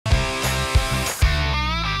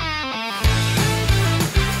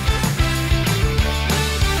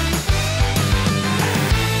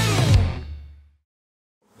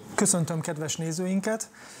Köszöntöm kedves nézőinket!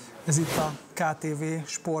 Ez itt a KTV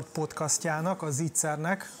Sport podcastjának, a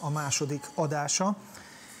ZICCER-nek a második adása.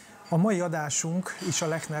 A mai adásunk is a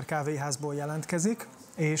Lechner kávéházból jelentkezik,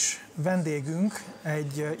 és vendégünk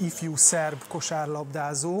egy ifjú szerb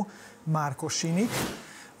kosárlabdázó, Marko Sinik,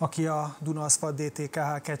 aki a Dunaaszfalt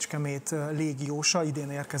DTKH Kecskemét légiósa,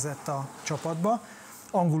 idén érkezett a csapatba.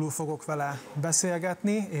 Angolul fogok vele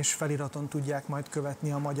beszélgetni, és feliraton tudják majd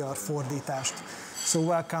követni a magyar fordítást. So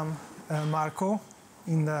welcome, Marko,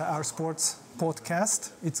 in our sports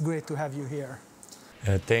podcast. It's great to have you here.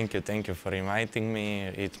 Thank you for inviting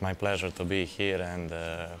me. It's my pleasure to be here, and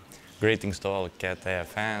greetings to all KTF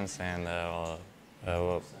fans and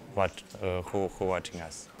who watching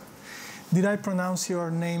us. Did I pronounce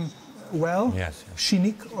your name well? Yes.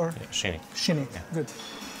 Sinik or? Yeah, Sinik. Sinik, Yeah. good.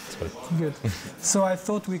 Good. Good. So I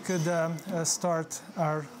thought we could start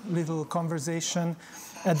our little conversation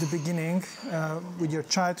at the beginning with your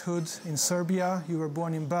childhood in Serbia. You were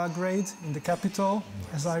born in Belgrade, in the capital,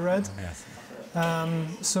 as I read. Yes.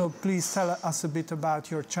 So please tell us a bit about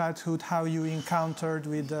your childhood, how you encountered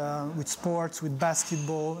with sports, with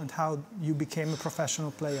basketball, and how you became a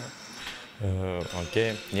professional player.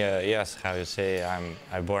 Okay. Yeah. Yes. How you say?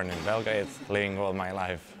 I'm born in Belgrade, living all my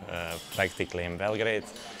life practically in Belgrade.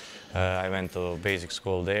 I went to basic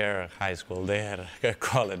school there, high school there,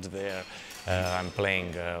 college there. I'm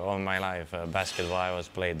playing all my life basketball. I was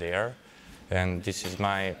played there, and this is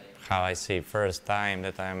my, how I say, first time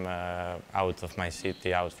that I'm out of my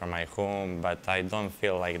city, out from my home. But I don't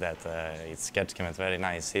feel like that. It's Kecskemét, very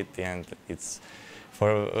nice city, and it's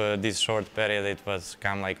for this short period it was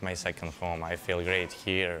come like my second home. I feel great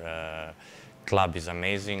here. Club is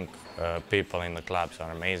amazing. People in the clubs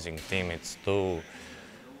are amazing. Team it's too.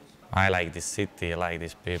 I like this city, I like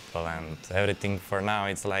these people, and everything for now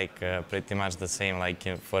it's like pretty much the same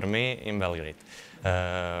like for me in Belgrade.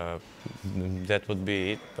 That would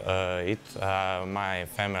be it. My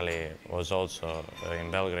family was also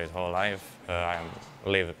in Belgrade whole life. I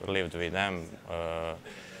lived with them.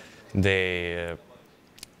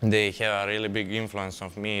 They have a really big influence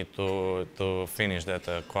on me to finish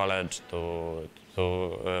that college, to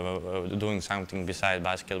doing something besides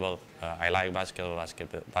basketball. I like basketball.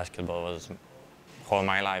 Basketball was all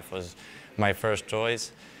my life was my first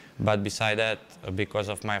choice. But beside that, because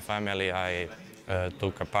of my family, I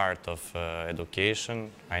took a part of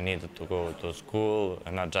education. I needed to go to school,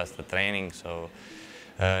 not just the training. So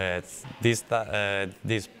at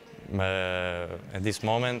this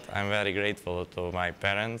moment, I'm very grateful to my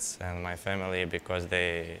parents and my family because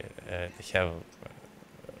they have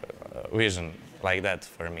vision like that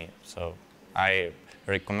for me. So I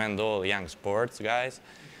recommend all young sports guys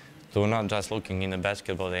to not just looking in the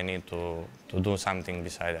basketball, they need to do something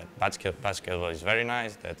beside that. Basketball is very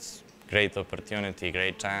nice, that's great opportunity,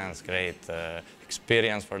 great chance, great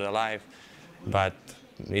experience for the life, but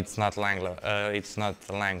it's not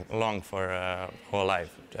long for whole life.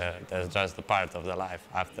 That's just a part of the life.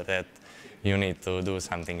 After that, you need to do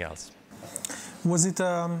something else. Was it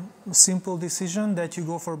a simple decision that you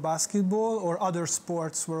go for basketball, or other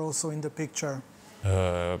sports were also in the picture?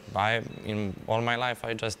 In all my life,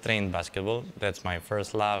 I just trained basketball. That's my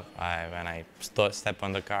first love. When I step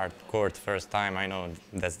on the court first time, I know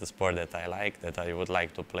that's the sport that I like, that I would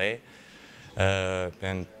like to play.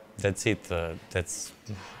 And that's it. That's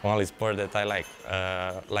only sport that I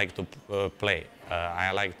like to play.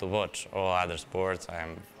 I like to watch all other sports.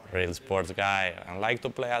 I'm a real sports guy. I like to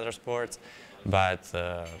play other sports, but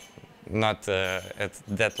not at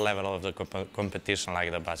that level of the competition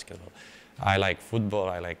like the basketball. I like football,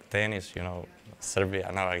 I like tennis, you know,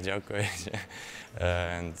 Serbia, Novak Djokovic.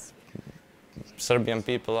 And Serbian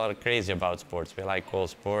people are crazy about sports. We like all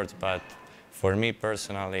sports, but for me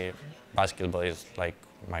personally, basketball is like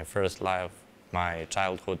my first love. My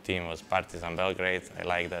childhood team was Partizan Belgrade. I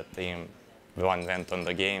like that team. One went on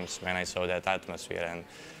the games when I saw that atmosphere and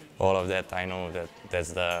all of that. I know that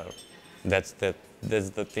that's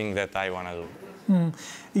the thing that I want to do.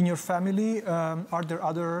 In your family, are there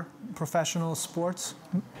other professional sports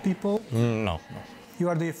people? No. You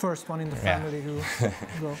are the first one in the family who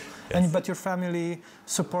go. Yes. But your family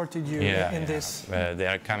supported you in this? They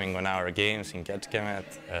are coming on our games in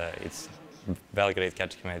Kecskemét. It's Belgrade,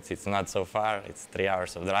 Kecskemét. It's not so far. It's 3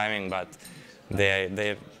 hours of driving, but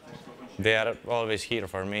they are always here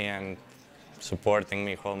for me and supporting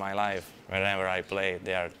me all my life. Whenever I play,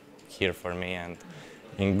 they are here for me, and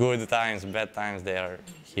in good times, bad times, they are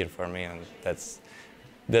here for me, and that's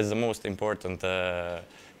the most important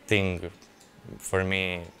thing for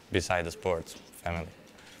me beside the sports, family.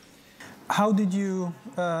 How did you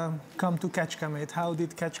come to Kecskemét? How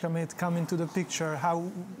did Kecskemét come into the picture? How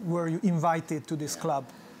were you invited to this club?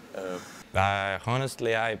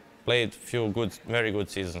 Honestly, I played very good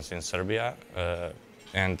seasons in Serbia,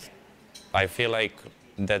 and I feel like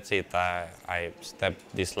that's it. I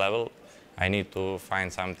stepped this level. I need to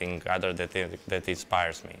find something other that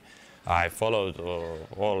inspires me. I followed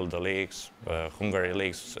all the leagues, Hungary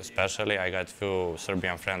leagues especially. I got few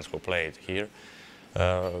Serbian friends who played here.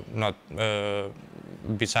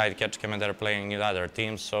 Beside Kecskemét, they're playing in other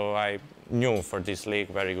teams, so I knew for this league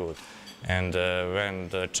very good. And when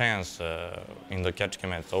the chance in the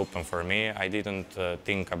Kecskemét opened for me, I didn't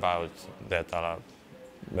think about that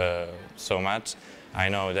so much. I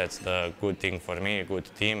know that's the good thing for me, a good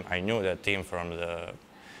team. I knew that team from the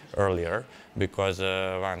earlier because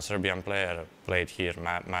one Serbian player played here,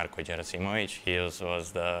 Marko Sinik. He was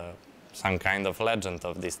some kind of legend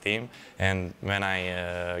of this team. And when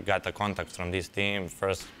I got a contact from this team,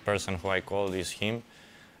 first person who I called is him.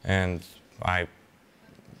 And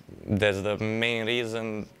that's the main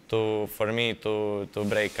reason for me to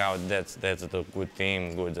break out. That's the good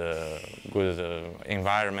team, good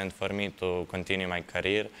environment for me to continue my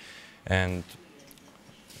career. And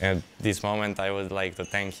at this moment, I would like to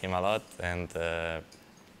thank him a lot. And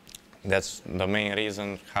that's the main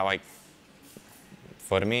reason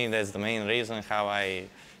for me, that's the main reason how I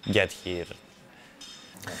get here.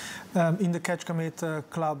 In the Kecskemét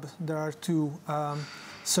club, there are two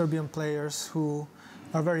Serbian players who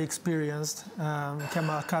are very experienced,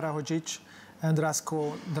 Kemal Karahodzic and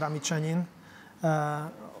Rasko Dramicanin.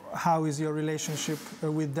 How is your relationship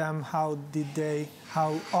with them? How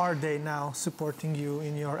are they now supporting you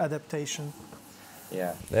in your adaptation?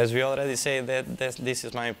 Yeah, as we already said, this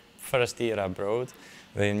is my first year abroad.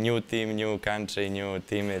 The new team, new country, new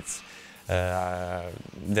teammates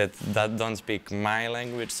that don't speak my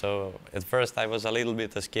language. So at first I was a little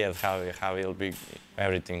bit scared how will be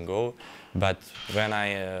everything go. But when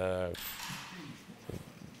I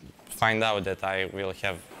find out that I will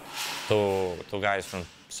have two guys from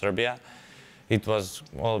Serbia, it was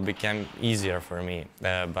all became easier for me.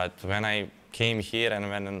 But when I came here and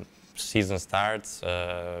when season starts,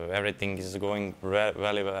 everything is going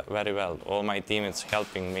very well. All my teammates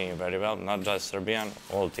helping me very well, not just Serbian,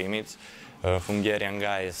 all teammates. Hungarian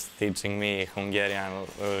guys teaching me Hungarian,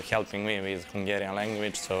 helping me with Hungarian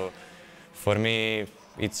language. So for me,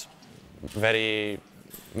 it's very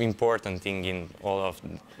important thing in all of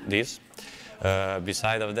this.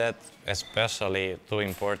 Beside of that, especially two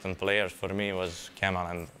important players for me was Kemal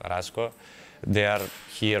and Rasko. They are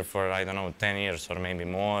here for, I don't know, 10 years or maybe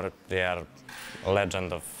more. They are a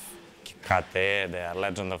legend of KT, they are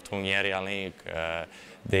legend of Hungarian League.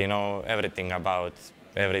 They know everything about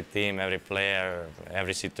every team, every player,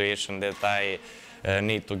 every situation that I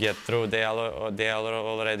need to get through. They are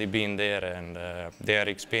already been there, and they are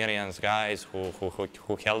experienced guys who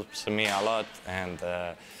helps me a lot. And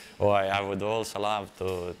I would also love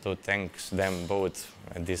to thank them both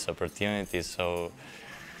at this opportunity. So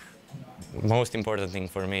most important thing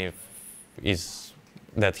for me is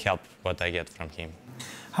that help what I get from him.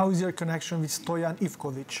 How is your connection with Stojan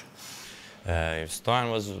Ivkovic? Stojan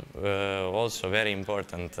was also a very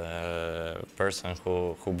important person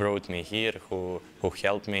who brought me here, who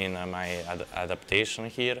helped me in my adaptation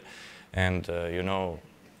here. And you know,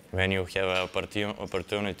 when you have an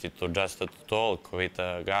opportunity to just talk with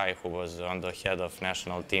a guy who was on the head of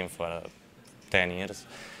national team for 10 years,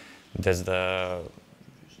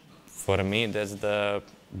 for me, that's the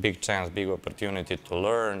big chance, big opportunity to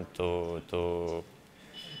learn, to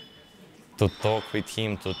talk with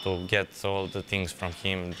him, to get all the things from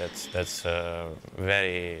him. That's a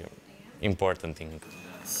very important thing.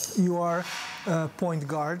 You are a point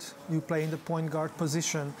guard. You play in the point guard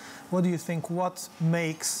position. What do you think? What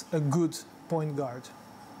makes a good point guard?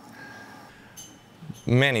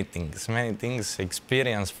 Many things.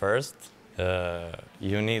 Experience first.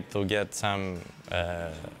 You need to get some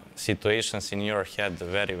situations in your head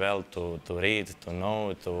very well to read, to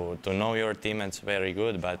know your teammates very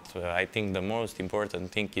good. But I think the most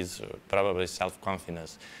important thing is probably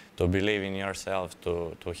self-confidence, to believe in yourself,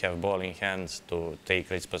 to have ball in hands, to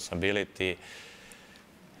take responsibility.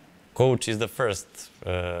 Coach is the first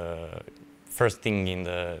thing in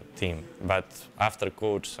the team, but after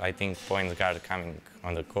coach, I think point guard coming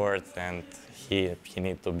on the court, and he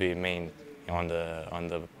need to be main on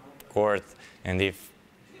the court. And if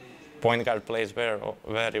point guard plays very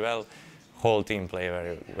well, whole team play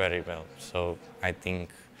very well. So I think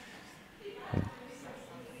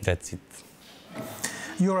that's it.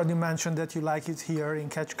 You already mentioned that you like it here in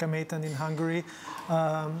Kecskemét and in Hungary,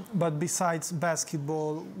 but besides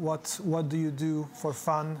basketball, what do you do for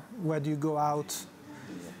fun? Where do you go out?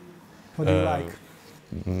 What do you like?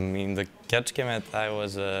 In the Kecskemét, I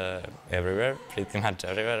was everywhere, pretty much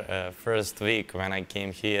everywhere. First week when I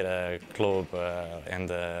came here, club and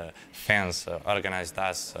the fans organized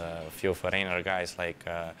us, a few foreigner guys, like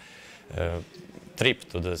trip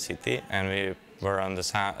to the city, and we were on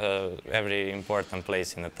the every important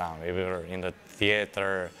place in the town. We were in the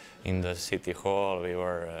theater, in the city hall, we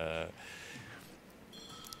were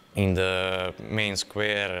in the main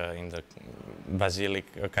square, in the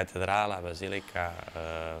Basilica.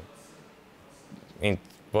 It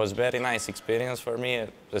was very nice experience for me,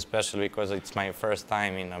 especially because it's my first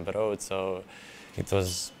time in abroad. So it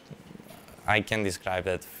was, I can describe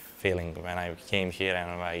that feeling when I came here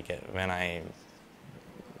and when I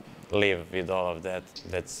live with all of that.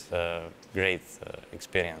 That's a great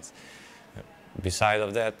experience. Beside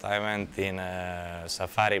of that, I went in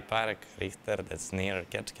Safari Park, Richter, that's near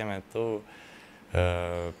Kecskemét too.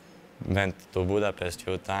 Went to Budapest a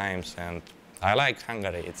few times, and I like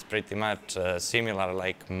Hungary. It's pretty much similar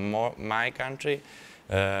like my country.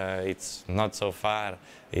 It's not so far.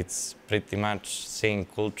 It's pretty much same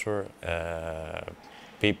culture.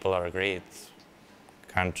 People are great.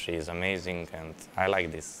 Country is amazing, and I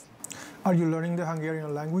like this. Are you learning the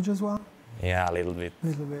Hungarian language as well? Yeah, a little bit.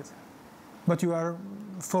 Little bit. But you are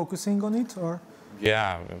focusing on it, or?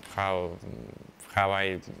 Yeah, how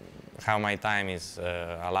my time is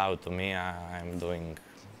allowed to me, I'm doing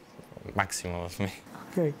maximum of me.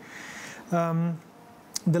 Okay.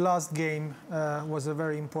 The last game was a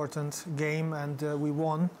very important game, and we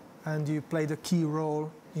won, and you played a key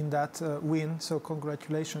role in that win, so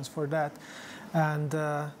congratulations for that. And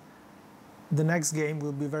the next game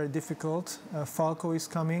will be very difficult. Falco is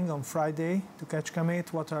coming on Friday to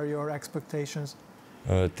Kecskemét. What are your expectations?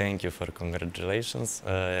 Thank you for congratulations.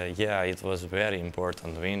 Yeah, it was very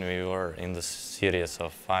important win. We were in the series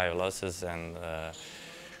of 5 losses, and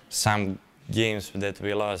some games that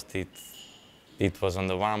we lost, it was on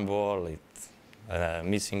the one ball,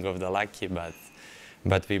 missing of the lucky,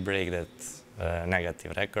 but we break that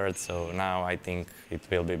negative record. So now I think it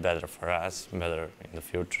will be better for us, better in the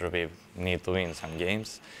future. We need to win some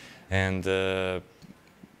games, and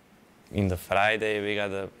in the Friday we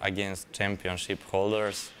got against championship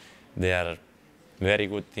holders. They are very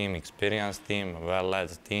good team, experienced team, well-led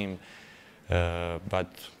team, but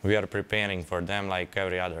we are preparing for them like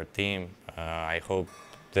every other team. I hope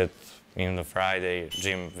that in the Friday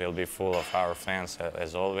gym will be full of our fans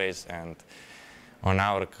as always, and on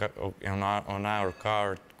our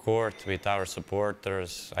court with our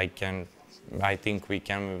supporters, I think we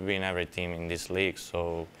can win every team in this league.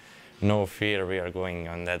 So no fear, we are going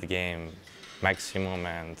on that game maximum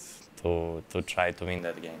and to try to win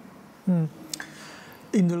that game.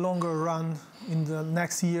 In the longer run, in the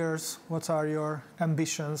next years, what are your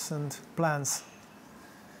ambitions and plans?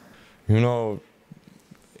 You know,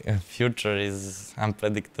 future is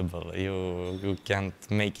unpredictable. You can't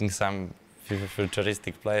making some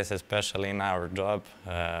futuristic plays, especially in our job.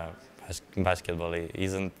 Basketball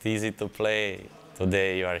isn't easy to play.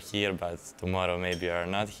 Today you are here, but tomorrow maybe you are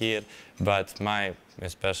not here. But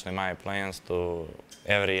especially my plans to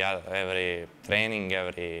every training,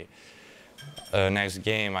 every next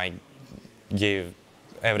game, I give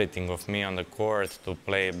everything of me on the court to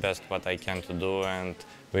play best what I can to do, and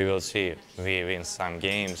we will see. We win some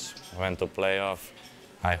games, went to playoff,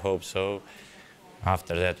 I hope so.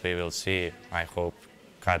 After that we will see. I hope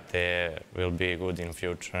Kate will be good in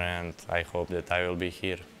future, and I hope that I will be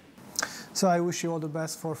here. So I wish you all the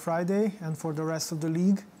best for Friday and for the rest of the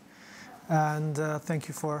league. And thank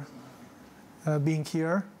you for being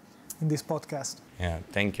here in this podcast. Yeah,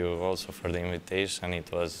 thank you also for the invitation.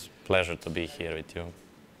 It was a pleasure to be here with you.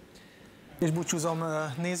 És búcsúzom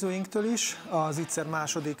nézőinktől is. A ZICCER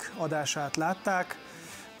második adását látták.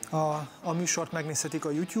 A műsort megnézhetik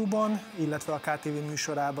a YouTube-on, illetve a KTV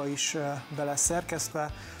műsorába is be lesz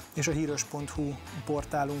szerkesztve, és a hírös.hu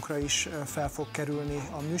portálunkra is fel fog kerülni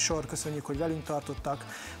a műsor. Köszönjük, hogy velünk tartottak.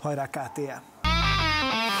 Hajrá KTE!